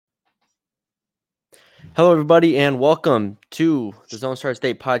Hello, everybody, and welcome to the Zone Star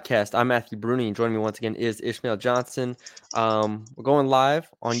State podcast. I'm Matthew Bruni, and joining me once again is Ishmael Johnson. We're going live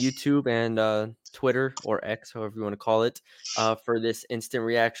on YouTube and Twitter, or X, however you want to call it, for this instant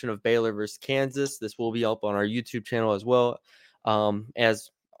reaction of Baylor versus Kansas. This will be up on our YouTube channel as well,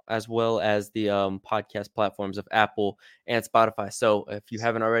 as well as the podcast platforms of Apple and Spotify. So if you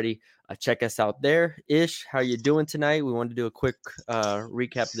haven't already, check us out there. Ish, how you doing tonight? We wanted to do a quick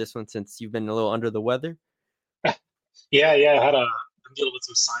recap of this one since you've been a little under the weather. Yeah. I'm dealing with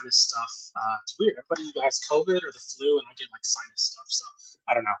some sinus stuff. It's weird. Everybody either has COVID or the flu, and I get like sinus stuff. So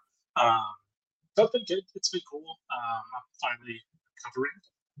I don't know. So it's been good. It's been cool. I'm finally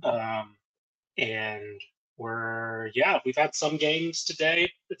recovering. And we've had some games today.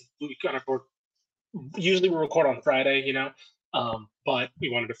 We kind of usually we record on Friday, but we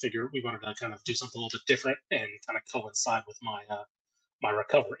wanted to kind of do something a little bit different and kind of coincide with my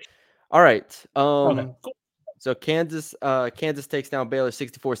recovery. All right. Okay, cool. So Kansas takes down Baylor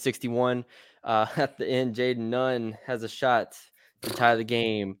 64-61. At the end, Jaden Nunn has a shot to tie the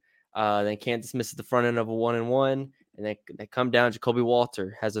game. Then Kansas misses the front end of a 1-1, and they come down. Jacoby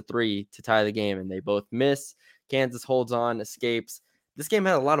Walter has a 3 to tie the game, and they both miss. Kansas holds on, escapes. This game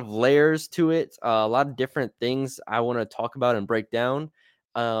had a lot of layers to it, a lot of different things I want to talk about and break down.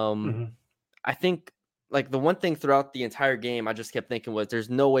 I think like the one thing throughout the entire game I just kept thinking was there's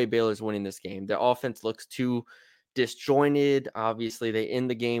no way Baylor's winning this game. Their offense looks too disjointed. Obviously, they end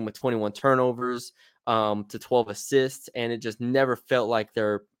the game with 21 turnovers to 12 assists, and it just never felt like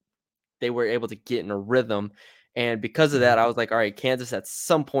they were able to get in a rhythm. And because of that, I was like, all right, Kansas at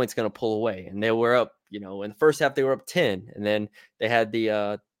some point is going to pull away. And they were up, in the first half, they were up 10. And then they had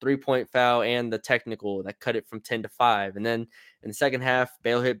the 3-point foul and the technical that cut it from 10 to 5. And then in the second half,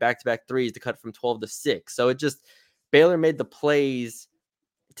 Baylor hit back-to-back threes to cut from 12 to 6. So Baylor made the plays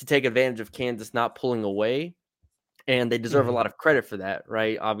to take advantage of Kansas not pulling away. And they deserve a lot of credit for that,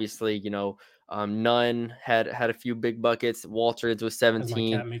 right? Obviously, Nunn had a few big buckets. Walter into a 17.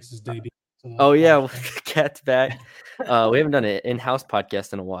 As my cat makes his debut. Oh yeah, Cat's back. We haven't done an in-house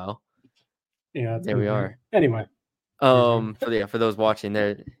podcast in a while. Yeah, there we are. Anyway, for those watching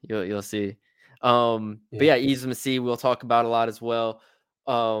there, you'll see. But yeah, Easy C we'll talk about a lot as well.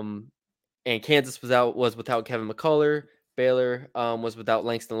 And Kansas was without Kevin McCullough. Baylor was without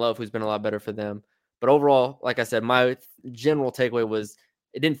Langston Love, who's been a lot better for them. But overall, like I said, my general takeaway was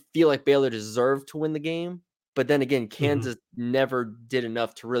it didn't feel like Baylor deserved to win the game. But then again, Kansas never did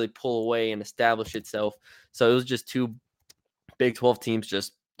enough to really pull away and establish itself. So it was just two Big 12 teams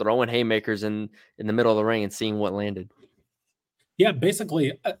just throwing haymakers in the middle of the ring and seeing what landed. Yeah,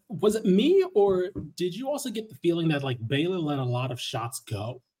 basically, was it me or did you also get the feeling that like Baylor let a lot of shots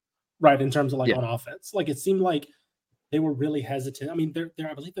go, right? In terms of on offense, like it seemed like they were really hesitant. I mean, they're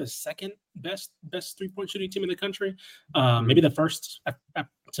I believe they're the second best 3-point shooting team in the country, maybe the first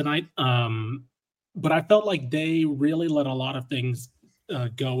tonight. But I felt like they really let a lot of things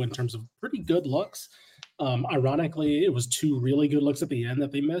go in terms of pretty good looks. Ironically, it was 2 really good looks at the end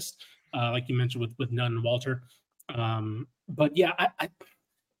that they missed, like you mentioned with Nunn and Walter. But yeah,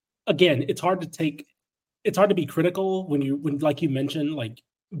 again, it's hard to be critical when like you mentioned, like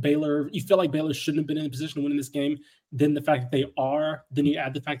Baylor, you feel like Baylor shouldn't have been in a position to win this game. Then the fact that they are, then you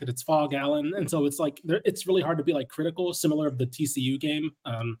add the fact that it's Fog Allen, and so it's like it's really hard to be like critical. Similar of the TCU game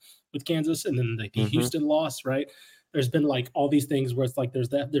with Kansas, and then the Houston loss, right? There's been like all these things where it's like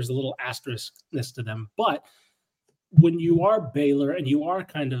there's a little asteriskness to them. But when you are Baylor and you are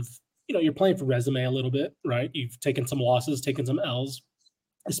kind of, you're playing for resume a little bit, right? You've taken some losses, taken some L's,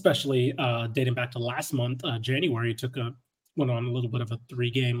 especially dating back to last month, January, went on a little bit of a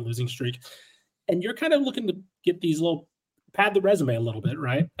 3-game losing streak. And you're kind of looking to get these pad the resume a little bit,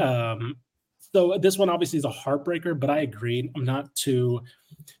 right? So this one obviously is a heartbreaker, but I agree. I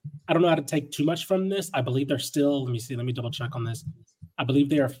don't know how to take too much from this. I believe they're still, let me double check on this. I believe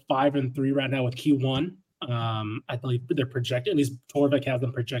they are 5-3 right now with Q1. I believe they're projected, at least Torvik has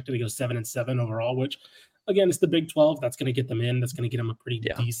them projected to go 7-7 overall, which again, it's the Big 12. That's going to get them in. That's going to get them a pretty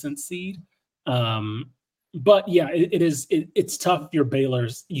decent seed. But yeah, it's tough if you're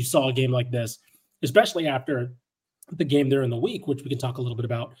Baylor's. You saw a game like this, especially after the game there in the week, which we can talk a little bit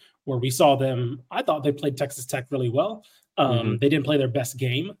about, where we saw them. I thought they played Texas Tech really well. They didn't play their best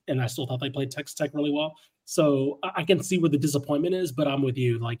game, and I still thought they played Texas Tech really well. So I can see where the disappointment is, but I'm with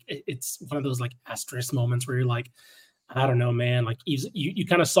you. Like it's one of those like asterisk moments where you're like, I don't know, man. Like you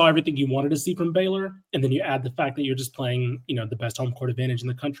kind of saw everything you wanted to see from Baylor, and then you add the fact that you're just playing, the best home court advantage in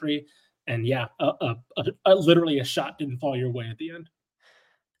the country. And yeah, literally a shot didn't fall your way at the end.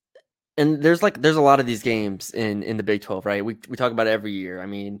 And there's a lot of these games in the Big 12, right? We talk about it every year. I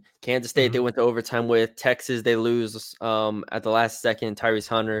mean, Kansas State, they went to overtime with. Texas, they lose at the last second. Tyrese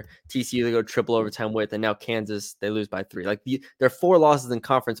Hunter. TCU, they go triple overtime with. And now Kansas, they lose by 3. Like their 4 losses in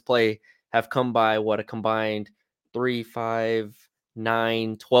conference play have come by a combined 3, 5,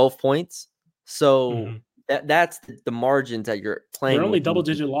 9, 12 points. So that's the margins that you're playing Their only with.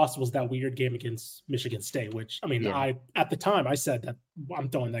 double-digit loss was that weird game against Michigan State, which, I mean, at the time I said that I'm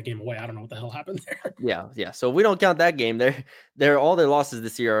throwing that game away. I don't know what the hell happened there. Yeah. So we don't count that game. They're all their losses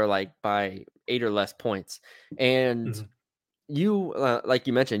this year are like by 8 or less points. And you, like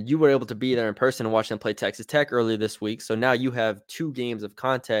you mentioned, you were able to be there in person and watch them play Texas Tech earlier this week. So now you have 2 games of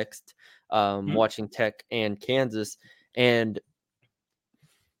context, watching Tech and Kansas. And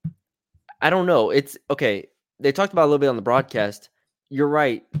I don't know. It's okay. They talked about a little bit on the broadcast. You're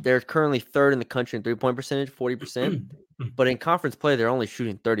right. They're currently 3rd in the country in 3-point percentage, 40%. But in conference play, they're only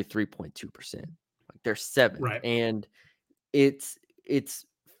shooting 33.2%. Like they're 7th. Right. And it's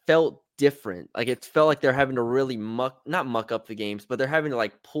felt different. Like it felt like they're having to really not muck up the games, but they're having to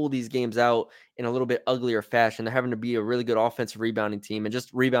like pull these games out in a little bit uglier fashion. They're having to be a really good offensive rebounding team and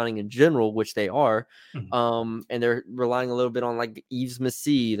just rebounding in general, which they are. And they're relying a little bit on like Yves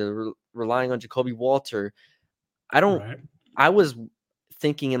Massey. They're relying on Jacoby Walter. I was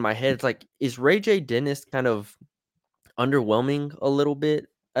thinking in my head, it's like, is Ray J. Dennis kind of underwhelming a little bit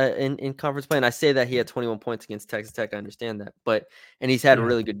in conference play? And I say that he had 21 points against Texas Tech. I understand that, and he's had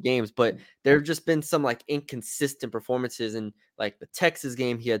really good games, but there have just been some like inconsistent performances. In like the Texas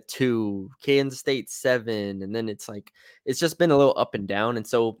game, he had 2, Kansas State 7, and then it's just been a little up and down. And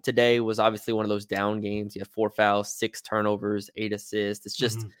so today was obviously one of those down games. He had 4 fouls, 6 turnovers, 8 assists. It's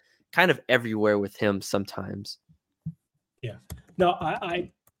just kind of everywhere with him sometimes. Yeah. No, I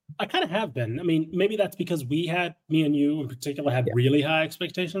kind of have been. I mean, maybe that's because me and you in particular, had really high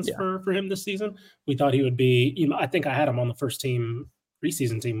expectations for him this season. We thought he would be, I think I had him on the first team,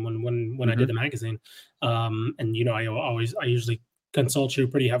 preseason team when I did the magazine. And, I usually consult you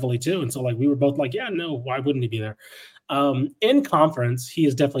pretty heavily too. And so like, we were both like, yeah, no, why wouldn't he be there? In conference, he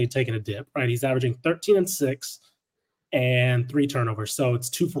has definitely taken a dip, right? He's averaging 13 and 6 and 3 turnovers. So it's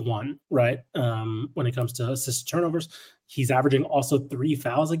 2 for 1, right? When it comes to assist turnovers, he's averaging also 3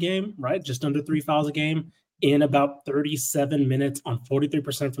 fouls a game, right? Just under 3 fouls a game in about 37 minutes on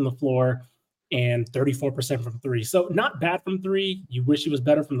 43% from the floor and 34% from 3. So not bad from 3. You wish he was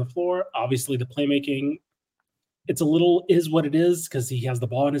better from the floor. Obviously the playmaking, it's a little is what it is because he has the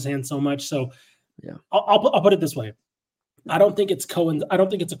ball in his hand so much. So yeah, I'll put it this way. I don't think it's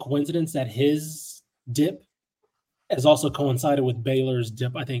a coincidence that his dip has also coincided with Baylor's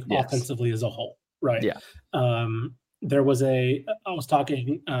dip, I think, offensively as a whole, right? Yeah. I was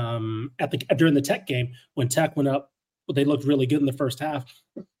talking during the Tech game when Tech went up, they looked really good in the first half.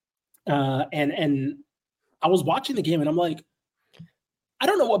 And I was watching the game and I'm like, I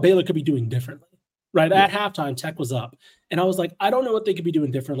don't know what Baylor could be doing differently, right? At halftime, Tech was up. And I was like, I don't know what they could be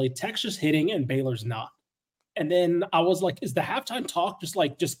doing differently. Tech's just hitting and Baylor's not. And then I was like, is the halftime talk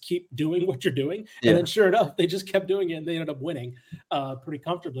just keep doing what you're doing? And then sure enough, they just kept doing it and they ended up winning pretty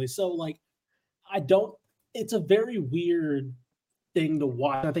comfortably. So like, it's a very weird thing to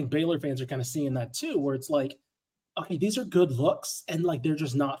watch. I think Baylor fans are kind of seeing that too, where it's like, okay, these are good looks and like, they're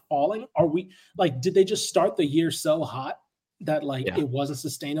just not falling. Did they just start the year so hot that it wasn't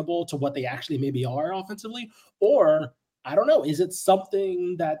sustainable to what they actually maybe are offensively? Or I don't know, is it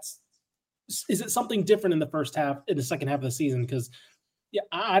something different in the second half of the season? Because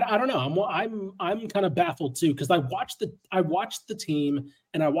I don't know. I'm kind of baffled too, because I watched the team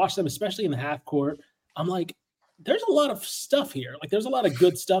and I watched them, especially in the half court. I'm like, there's a lot of stuff here. Like there's a lot of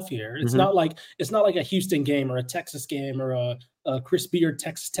good stuff here. It's not like a Houston game or a Texas game or a Chris Beard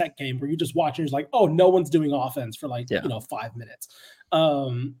Texas Tech game where you just watch and you're like, oh, no one's doing offense for 5 minutes.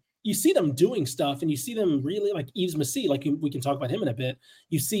 You see them doing stuff and you see them really like Yves Massey, like we can talk about him in a bit.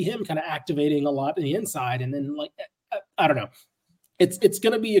 You see him kind of activating a lot in the inside. And then I don't know. It's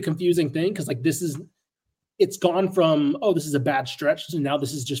going to be a confusing thing because it's gone from, oh, this is a bad stretch to now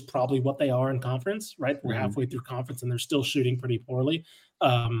this is just probably what they are in conference, right? We're halfway through conference and they're still shooting pretty poorly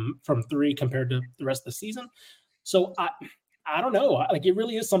from 3 compared to the rest of the season. So I don't know. Like it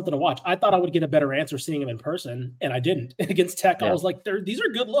really is something to watch. I thought I would get a better answer seeing him in person, and I didn't. Against Tech, I was like, these are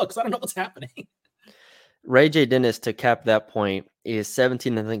good looks. I don't know what's happening. Ray J. Dennis, to cap that point, is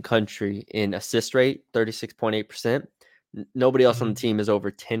 17th in the country in assist rate, 36.8%. Nobody else on the team is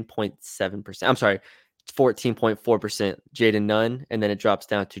over 10.7%. I'm sorry, 14.4%. Jaden Nunn, and then it drops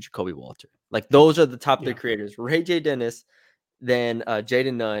down to Jacoby Walter. Like those are the top 3 creators. Ray J. Dennis, then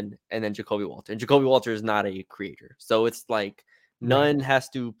Jaden Nunn, and then Jacoby Walter. And Jacoby Walter is not a creator. So it's like Right. Nunn has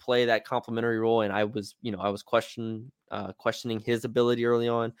to play that complementary role, and I was questioning his ability early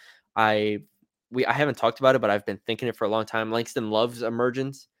on. I haven't talked about it, but I've been thinking it for a long time. Langston Love's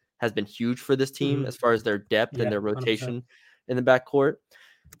emergence has been huge for this team as far as their depth and Yeah, their 100%. rotation in the backcourt.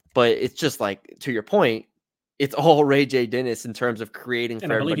 But it's just like, to your point, it's all Ray J. Dennis in terms of creating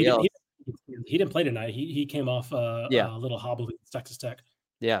And for I believe everybody else. he didn't play tonight. He came off Yeah. a little hobble against Texas Tech.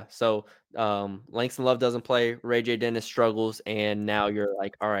 Yeah. So Langston Love doesn't play. Ray J. Dennis struggles. And now you're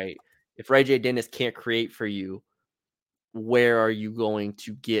like, all right, if Ray J. Dennis can't create for you, where are you going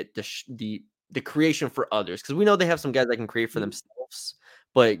to get the creation for others? Because we know they have some guys that can create for Mhm, themselves,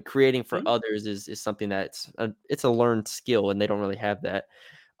 but creating for mhm. others is something that's it's a learned skill, and they don't really have that.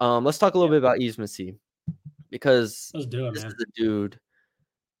 Let's talk a little Yeah, bit about Yves Missi, because let's do it, this man. is a dude.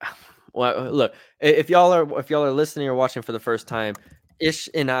 Well, look, if y'all are listening or watching for the first time, Ish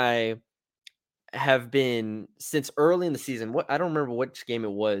and I have been since early in the season. What I don't remember which game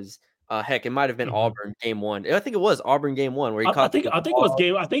it was. Heck, it might have been Mhm. Auburn game one. I think it was Auburn game one where he caught the I think it was ball,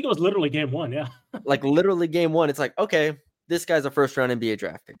 game. I think it was literally game one. Yeah. like literally game one. It's like, okay, this guy's a first round NBA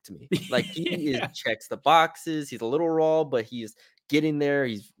draft pick to me. Like he is Yeah. checks the boxes. He's a little raw, but he's getting there.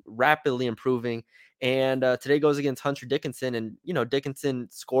 He's rapidly improving. And today goes against Hunter Dickinson, and Dickinson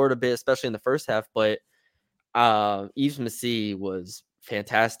scored a bit, especially in the first half, but Yves Missi was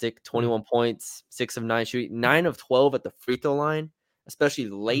fantastic. Mm, 21 points, 6 of 9 shooting, 9 of 12 at the free throw line, especially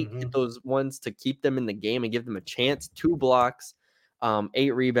late. Hit mhm. those ones to keep them in the game and give them a chance. 2 blocks,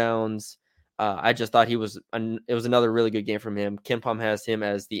 8 rebounds. I just thought it was another really good game from him. KenPom has him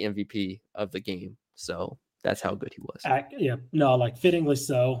as the MVP of the game. So that's how good he was. Yeah, no, like fittingly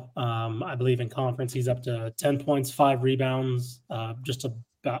so. I believe in conference he's up to 10 points, 5 rebounds, just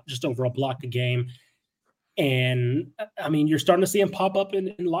over a block a game. And I mean, you're starting to see him pop up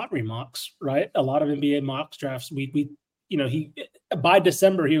in lottery mocks, right? A lot of NBA mocks drafts. He by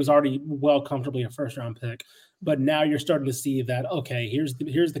December he was already well comfortably a first round pick, but now you're starting to see that okay, here's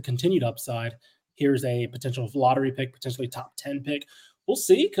the continued upside. Here's a potential lottery pick, potentially top 10 pick. We'll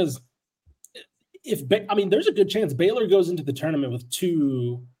see because there's a good chance Baylor goes into the tournament with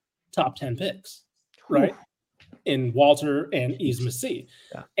 2 top 10 picks, Whew, right? In Walter and jeez. Ismasi.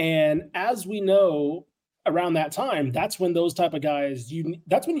 Yeah. And as we know, around that time, that's when those type of guys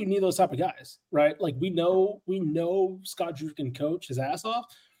that's when you need those type of guys, right? Like we know Scott Drew can coach his ass off.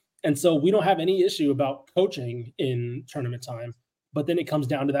 And so we don't have any issue about coaching in tournament time. But then it comes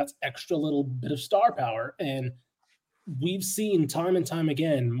down to that extra little bit of star power. And we've seen time and time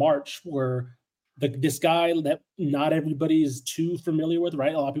again March where this guy that not everybody is too familiar with,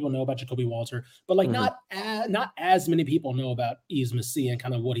 right? A lot of people know about Jacoby Walter, but like Mhm. not as many people know about Yves Missi and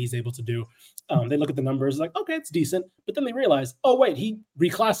kind of what he's able to do. They look at the numbers like, okay, it's decent, but then they realize, oh wait, he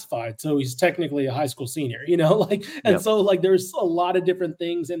reclassified, so he's technically a high school senior, like, and Yep. so like there's a lot of different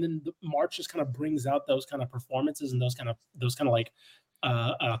things, and then March just kind of brings out those kind of performances and those kind of like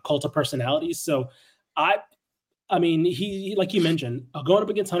cult of personalities. So I I mean, he like you mentioned, going up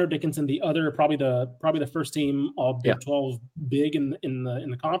against Hunter Dickinson, the other probably the first team all Yeah. Big 12 big in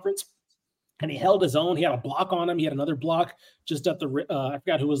the conference, and he held his own. He had a block on him. He had another block just at the I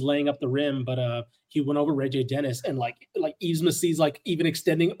forgot who was laying up the rim, but he went over Ray J Dennis and like Yves Missi's like even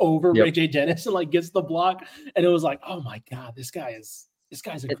extending over Yep. Ray J Dennis and like gets the block, and it was like, oh my god, this guy's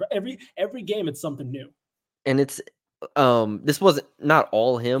And, incredible. Every game it's something new. and it's this wasn't not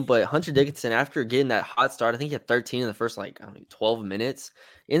all him, but Hunter Dickinson, after getting that hot start, I think he had 13 in the first, like, I don't know, 12 minutes,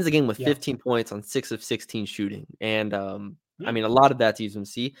 ends the game with Yeah. 15 points on 6 of 16 shooting. And I Yeah. mean, a lot of that's Yves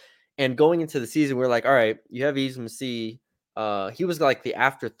Missi. And going into the season, we're like, all right, you have Yves Missi. He was like the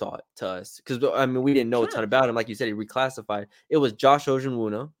afterthought to us because I mean we didn't know a ton Sure. about him. Like you said, he reclassified. It was Josh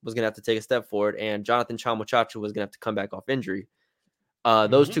Ojenwuna was gonna have to take a step forward, and Jonathan Chamuchacha was gonna have to come back off injury.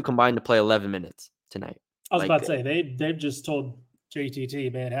 Those Mhm. two combined to play 11 minutes tonight. I was about Like to say they've just told JTT,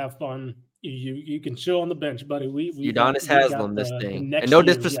 man, have fun. You can chill on the bench, buddy. Udonis We got Haslam this the thing, and next no year.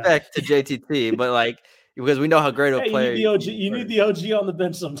 Yeah. disrespect to JTT, but like because we know how great of a Hey, you need player the OG. you You need were, the OG on the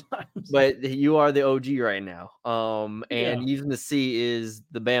bench sometimes. but you are the OG right now. And Yeah. even the C is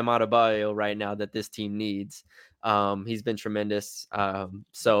the Bam Adebayo right now that this team needs. He's been tremendous.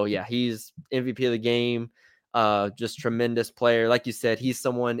 So yeah, he's MVP of the game. Just tremendous player. Like you said, he's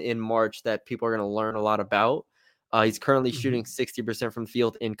someone in March that people are going to learn a lot about. He's currently Mhm. shooting 60% from the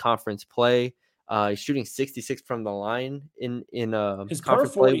field in conference play. He's shooting 66 from the line in His per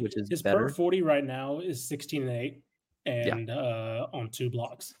conference play, 40, which is his per better. 40 right now is 16 and 8, Yeah, and on 2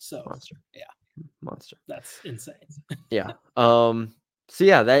 blocks. So monster, yeah, monster. that's insane. Yeah. So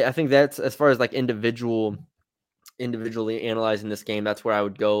yeah, I think that's as far as like individually analyzing this game. That's where I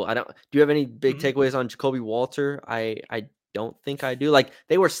would go. I don't. Do you have any big Mhm. takeaways on Jacoby Walter? I don't think I do. Like,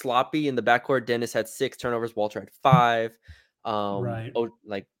 they were sloppy in the backcourt. Dennis had 6 turnovers. Walter had 5. Right.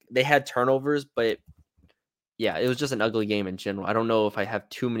 Like, they had turnovers, but yeah, it was just an ugly game in general. I don't know if I have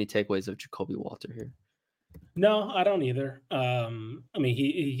too many takeaways of Jacoby Walter here. No, I don't either. I mean,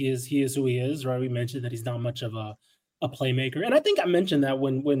 he is who he is, right? We mentioned that he's not much of a playmaker, and I think I mentioned that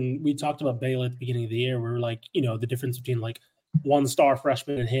when we talked about Baylor at the beginning of the year, we were like, the difference between like 1-star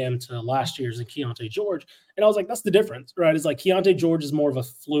freshman and him to last year's and Keontae George, and I was like, that's the difference, right? It's like Keontae George is more of a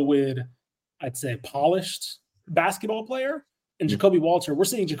fluid, I'd say, polished basketball player, and Jacoby Walter, we're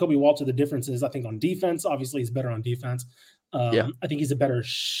seeing Jacoby Walter. The difference is, I think, on defense. Obviously, he's better on defense. Yeah. I think he's a better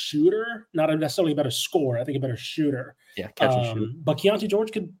shooter, not necessarily a better scorer. I think a better shooter. Yeah, catch and shoot. But Keontae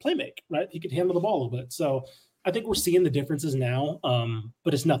George could play make, right? He could handle the ball a little bit. So I think we're seeing the differences now,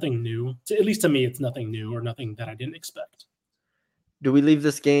 but it's nothing new. At least to me, it's nothing new or nothing that I didn't expect. Do we leave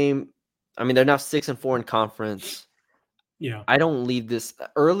this game? I mean, they're now 6-4 in conference. Yeah. I don't leave this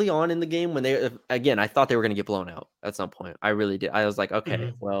early on in the game when I thought they were going to get blown out at some point. I really did. I was like,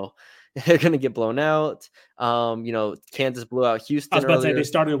 okay, well, they're going to get blown out. Kansas blew out Houston. I was about earlier. to say they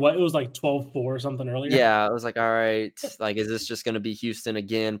started it was like 12-4 or something earlier. Yeah, I was like, all right, like, is this just going to be Houston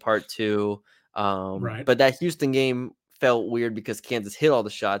again, part 2? Right. But that Houston game felt weird because Kansas hit all the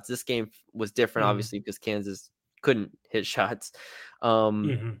shots. This game was different, obviously, because Kansas couldn't hit shots.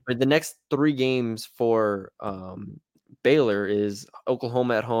 But the next 3 games for Baylor is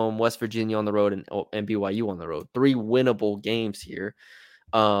Oklahoma at home, West Virginia on the road, and BYU on the road. 3 winnable games here.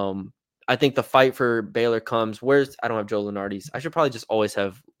 I think the fight for Baylor comes. I don't have Joe Lunardi's. I should probably just always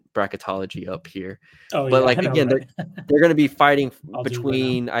have bracketology up here. Oh, but yeah, again, right? they're going to be fighting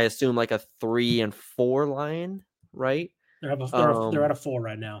between, right, I assume, like a 3 and 4 line, right? They're at a 4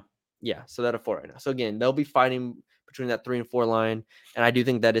 right now. Yeah, so they're at a 4 right now. So again, they'll be fighting between that 3 and 4 line, and I do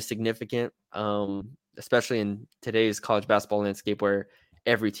think that is significant. Especially in today's college basketball landscape where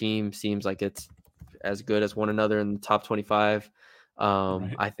every team seems like it's as good as one another in the top 25.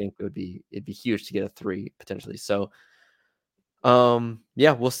 Right. I think it'd be huge to get a 3 potentially. So, we'll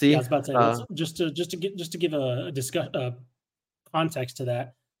see. Yeah, I was about to say, just to give a context to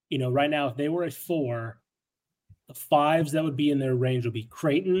that. Right now, if they were a 4, the 5s that would be in their range would be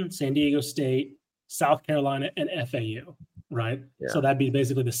Creighton, San Diego State, South Carolina, and FAU. Right. Yeah. So that'd be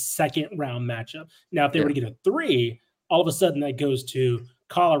basically the second round matchup. Now, if they were to get a 3, all of a sudden that goes to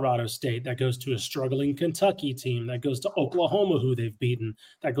Colorado State, that goes to a struggling Kentucky team, that goes to Oklahoma, who they've beaten,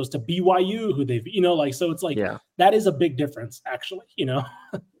 that goes to BYU, who they've, so it's like, that is a big difference, actually,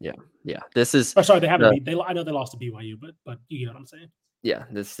 Yeah. This is, sorry, they haven't beat, I know they lost to BYU, but you know what I'm saying? Yeah,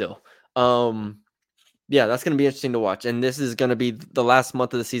 that's still, that's going to be interesting to watch. And this is going to be the last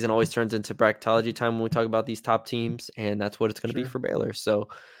month of the season, always turns into bracketology time when we talk about these top teams. And that's what it's going to be for Baylor. So,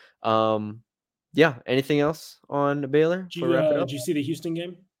 anything else on Baylor? Did you see the Houston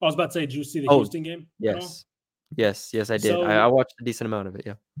game? I was about to say, did you see the Houston game? Yes. Yes, I did. So, I watched a decent amount of it.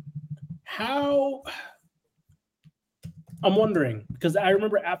 Yeah. I'm wondering, because I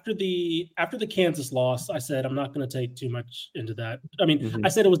remember after the Kansas loss, I said, I'm not going to take too much into that. I mean, I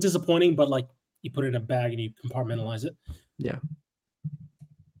said it was disappointing, but like, you put it in a bag and you compartmentalize it. Yeah.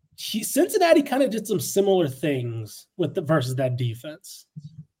 Cincinnati kind of did some similar things versus that defense.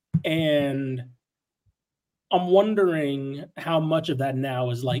 And I'm wondering how much of that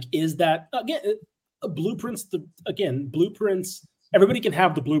now is like, is that, again, blueprints, everybody can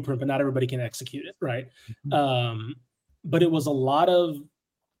have the blueprint, but not everybody can execute it, right? But it was a lot of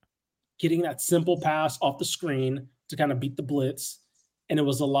getting that simple pass off the screen to kind of beat the blitz. And it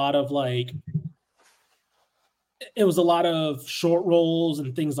was a lot of short rolls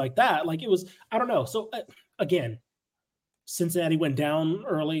and things like that. Like, it was, I don't know. So again, Cincinnati went down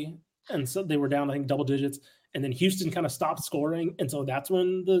early, and so they were down, I think, double digits. And then Houston kind of stopped scoring. And so that's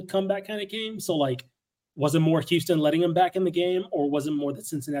when the comeback kind of came. So, like, was it more Houston letting them back in the game, or was it more that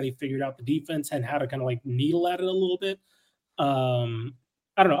Cincinnati figured out the defense and how to kind of like needle at it a little bit?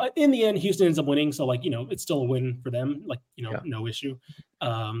 I don't know. In the end, Houston ends up winning. So, like, it's still a win for them. Like, no issue.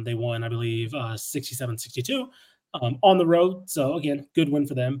 They won, I believe, 67-62 on the road. So, again, good win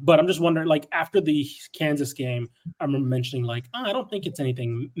for them. But I'm just wondering, like, after the Kansas game, I remember mentioning, like, I don't think it's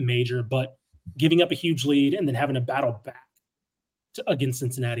anything major, but giving up a huge lead and then having to battle back against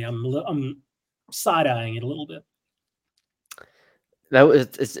Cincinnati, I'm side-eyeing it a little bit.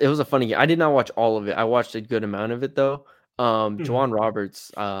 It was a funny game. I did not watch all of it. I watched a good amount of it, though. Juwan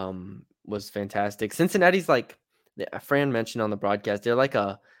Roberts was fantastic. Cincinnati's like, Fran mentioned on the broadcast, they're like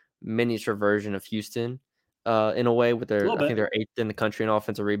a miniature version of Houston in a way. I think they're 8th in the country in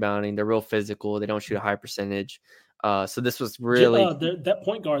offensive rebounding. They're real physical. They don't shoot a high percentage. So this was really that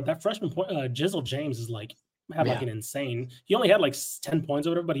point guard, that freshman point, Jizzle James is like had like Yeah. an insane. He only had like 10 points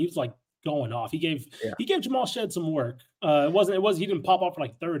or whatever, but he was like going off. He gave Yeah. Jamal Shed some work. It was he didn't pop off for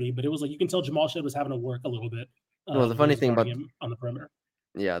like 30, but it was like you can tell Jamal Shed was having to work a little bit Well, the when he funny was thing guarding about him on the perimeter.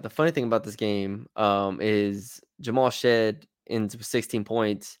 Yeah, the funny thing about this game is Jamal Shed ends with 16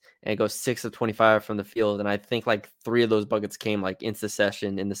 points and goes 6 of 25 from the field, and I think like 3 of those buckets came like in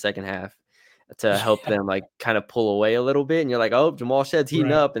succession in the second half to help Yeah, them like kind of pull away a little bit. And you're like, oh, Jamal Shed's heating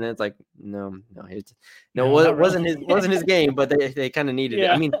right. up, and then it's like, no, No, it not really. wasn't his game, but they kind of needed it.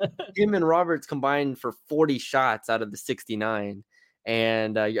 I Yeah. mean, him and Roberts combined for 40 shots out of the 69.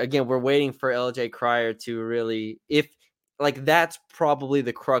 And again, we're waiting for LJ Cryer to really, if like that's probably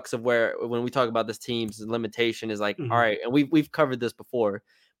the crux of where when we talk about this team's limitation is like, all Mhm. right, and we've covered this before,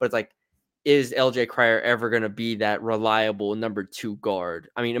 but it's like, is LJ Cryer ever going to be that reliable number 2 guard?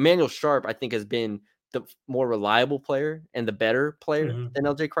 I mean, Emmanuel Sharp, I think, has been the more reliable player and the better player Mhm. than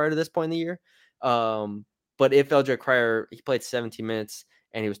LJ Cryer to this point in the year. But if LJ Cryer, he played 17 minutes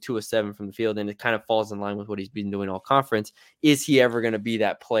and he was 2 of 7 from the field, and it kind of falls in line with what he's been doing all conference, is he ever going to be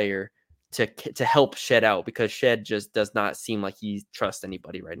that player to help Shed out? Because Shed just does not seem like he trusts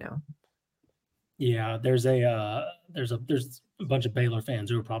anybody right now. Yeah, there's a bunch of Baylor fans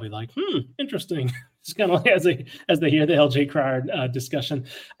who are probably like, interesting. Just kind of like as they hear the LJ Cryer discussion.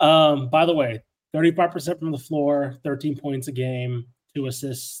 By the way, 35% from the floor, 13 points a game, 2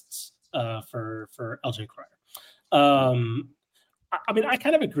 assists for LJ Cryer. I mean, I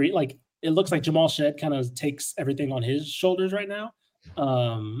kind of agree. Like, it looks like Jamal Shed kind of takes everything on his shoulders right now.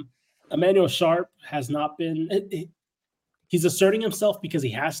 Emmanuel Sharp has not been. He's asserting himself because he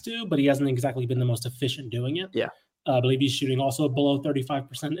has to, but he hasn't exactly been the most efficient doing it. Yeah. I believe he's shooting also below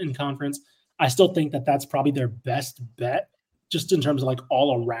 35% in conference. I still think that that's probably their best bet, just in terms of like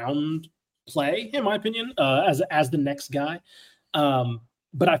all around play, in my opinion, as the next guy.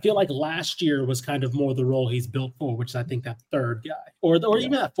 But I feel like last year was kind of more the role he's built for, which is I think that third guy or Yeah.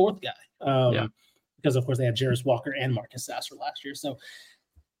 even that fourth guy. Yeah. Because of course they had Jarris Walker and Marcus Sasser last year. So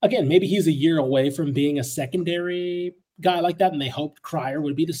again, maybe he's a year away from being a secondary guy like that, and they hoped Cryer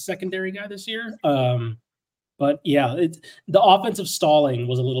would be the secondary guy this year. But yeah, the offensive stalling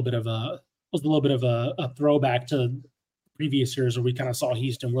was a little bit of a throwback to previous years where we kind of saw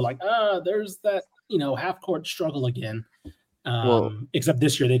Houston. We're like, there's that half court struggle again. Except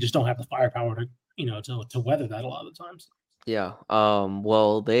this year they just don't have the firepower to weather that a lot of the times. Yeah.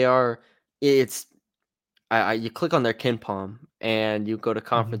 Well, they are. It's you click on their KenPom and you go to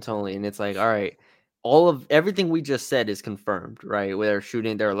conference only, and it's like, all right, everything we just said is confirmed, right? Where they're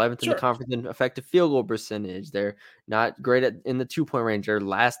shooting, they're 11th in the conference in effective field goal percentage. They're not great in the 2-point range. They're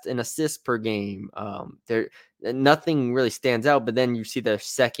last in assists per game. They're nothing really stands out, but then you see they're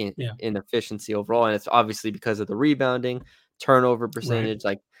second in efficiency overall, and it's obviously because of the rebounding, turnover percentage.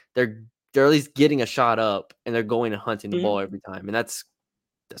 Right. Like they're at least getting a shot up, and they're going and hunting the ball every time, and that's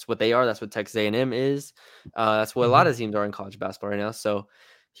what they are. That's what Texas A&M is. That's what a lot of teams are in college basketball right now. So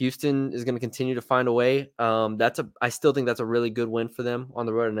Houston is going to continue to find a way. I still think that's a really good win for them on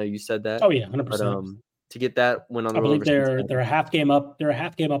the road. I know you said that. Oh yeah, 100%. But to get that win on the I road, believe they're a half game up. They're a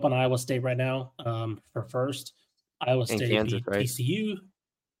half game up on Iowa State right now. For first, Iowa State Kansas, beat right? TCU.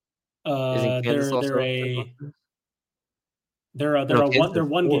 Isn't Kansas They're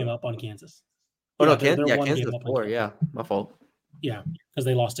one game up on Kansas. Oh no, Kansas is 4. Yeah, my fault. Yeah, because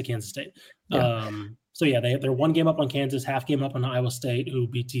they lost to Kansas State. Yeah. So yeah, they're one game up on Kansas, half game up on Iowa State, who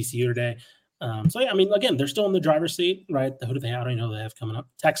beat TCU today. So yeah, I mean, again, they're still in the driver's seat, right? Who do they have? I don't know who they have coming up.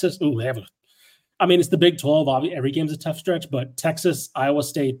 Texas. Ooh, they have. It's the Big 12. Obviously, every game's a tough stretch, but Texas, Iowa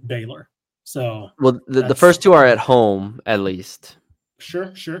State, Baylor. So the first 2 are at home at least.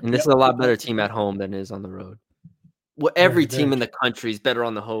 Sure. And this is a lot better team at home than it is on the road. Well, every team in the country is better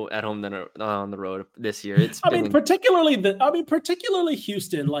at home than on the road this year. Particularly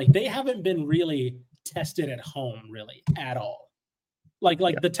Houston. Like they haven't been really tested at home, really at all. Like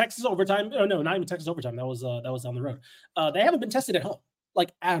the Texas overtime. Oh no, not even Texas overtime. That was on the road. They haven't been tested at home,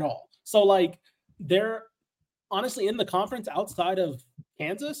 like at all. So like they're honestly in the conference outside of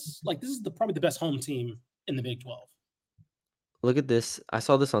Kansas. Like this is probably the best home team in the Big 12. Look at this. I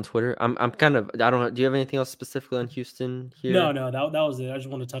saw this on Twitter. I'm kind of, I don't know. Do you have anything else specifically on Houston here? No, that was it. I just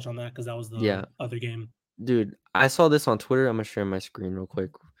wanted to touch on that because that was the other game. Dude, I saw this on Twitter. I'm gonna share my screen real quick.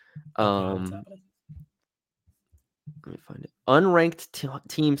 Let me find it. Unranked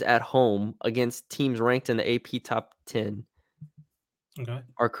teams at home against teams ranked in the AP top 10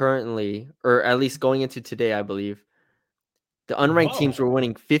 are currently, or at least going into today, I believe, the unranked teams were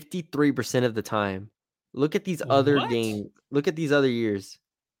winning 53% of the time. Look at these other games. Look at these other years.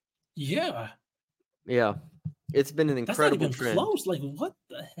 Yeah. Yeah. It's been an That's not incredible even trend. close. Like, what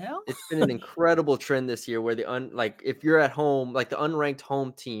the hell? It's been an incredible trend this year where if you're at home, like the unranked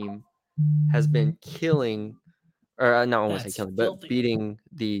home team has been killing, or I don't want to say That's killing, but filthy. beating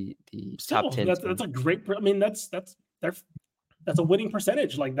the top Still, 10 that's team. a great. I mean, that's a winning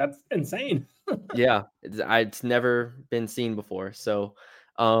percentage. Like, that's insane. Yeah, it's never been seen before. So,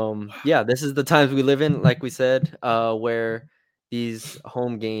 yeah, this is the times we live in, like we said, where these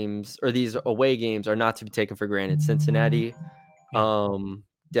home games or these away games are not to be taken for granted. Cincinnati, Yeah.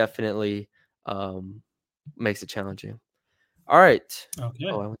 definitely, makes it challenging. All right. Okay.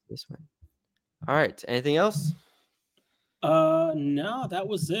 Oh, I went this way. All right. Anything else? No, that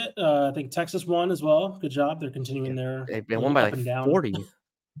was it. I think Texas won as well. Good job. They're Yeah, continuing their they won little by up like and down. 40.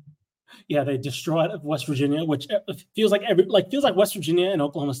 Yeah, they destroyed West Virginia, which feels like West Virginia and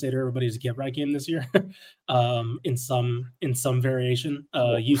Oklahoma State are everybody's get right game this year. In some variation.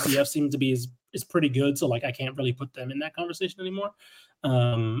 Well, UCF seems to be is pretty good, so like I can't really put them in that conversation anymore.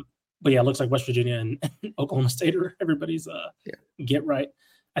 But yeah, it looks like West Virginia and Oklahoma State are everybody's yeah, get right.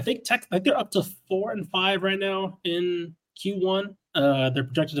 I think they're up to 4-5 right now in Q1. They're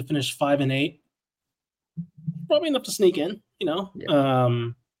projected to finish 5-8. Probably enough to sneak in, you know.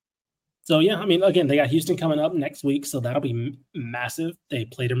 yeah, So yeah, I mean, again, they got Houston coming up next week, so that'll be massive. They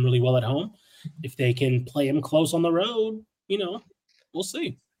played them really well at home. If they can play them close on the road, you know, we'll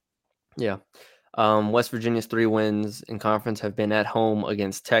see. yeah. West Virginia's 3 wins in conference have been at home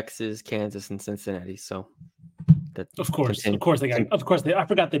against Texas, Kansas, and Cincinnati. So that Of course they got. Of course they. I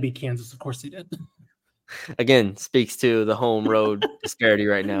forgot they beat Kansas. Of course they did. again speaks to the home road disparity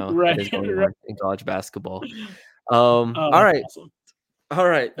right now that Right. is going Right. on in college basketball. Oh, All that's right. awesome. All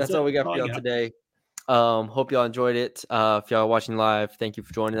right. That's That's all it. we got All for I y'all got. today. Hope y'all enjoyed it. If y'all are watching live, thank you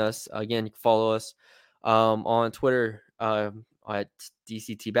for joining us. Again, you can follow us on Twitter at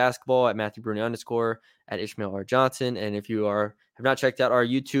DCT Basketball, at Matthew Bruni _ at Ishmael R. Johnson. And if you have not checked out our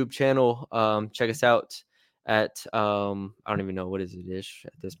YouTube channel, check us out at I don't even know what is it Ish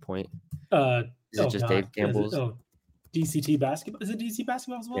at this point. Is it just God. Dave Campbell's? DCT basketball. Is it DC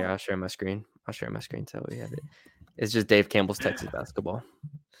basketball as well? Yeah, I'll share my screen so we have it. It's just Dave Campbell's Texas Basketball.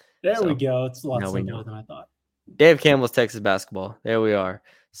 There we go. It's a lot now we simpler know. than I thought. Dave Campbell's Texas Basketball. There we are.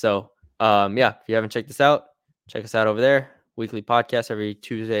 So, yeah, if you haven't checked us out, check us out over there. Weekly podcast every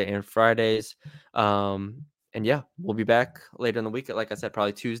Tuesday and Fridays. And yeah, we'll be back later in the week. Like I said,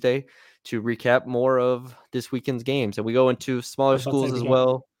 probably Tuesday to recap more of this weekend's games. And we go into smaller schools as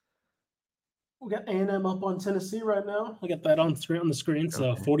well. We got A&M up on Tennessee right now. I got that on the screen.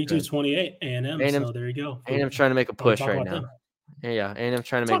 So Okay, 42-28 A&M. So there you go. A&M trying to make a push right now. Them. Yeah, A&M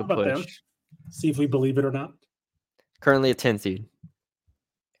trying to make a push. Them. See if we believe it or not. Currently a 10 seed.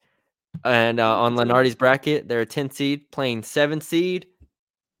 And on Lenardi's bracket, they're a 10 seed playing 7 seed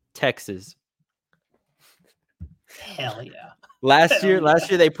Texas. Hell yeah. Last year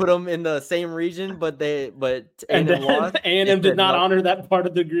they put them in the same region, but A&M lost. A&M did not honor that part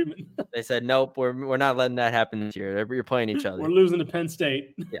of the agreement. They said, nope, we're not letting that happen this year. You're playing each other. We're losing to Penn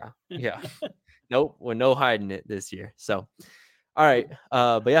State. Yeah. Nope, we're no hiding it this year. So, all right.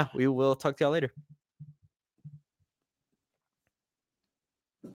 But yeah, we will talk to y'all later.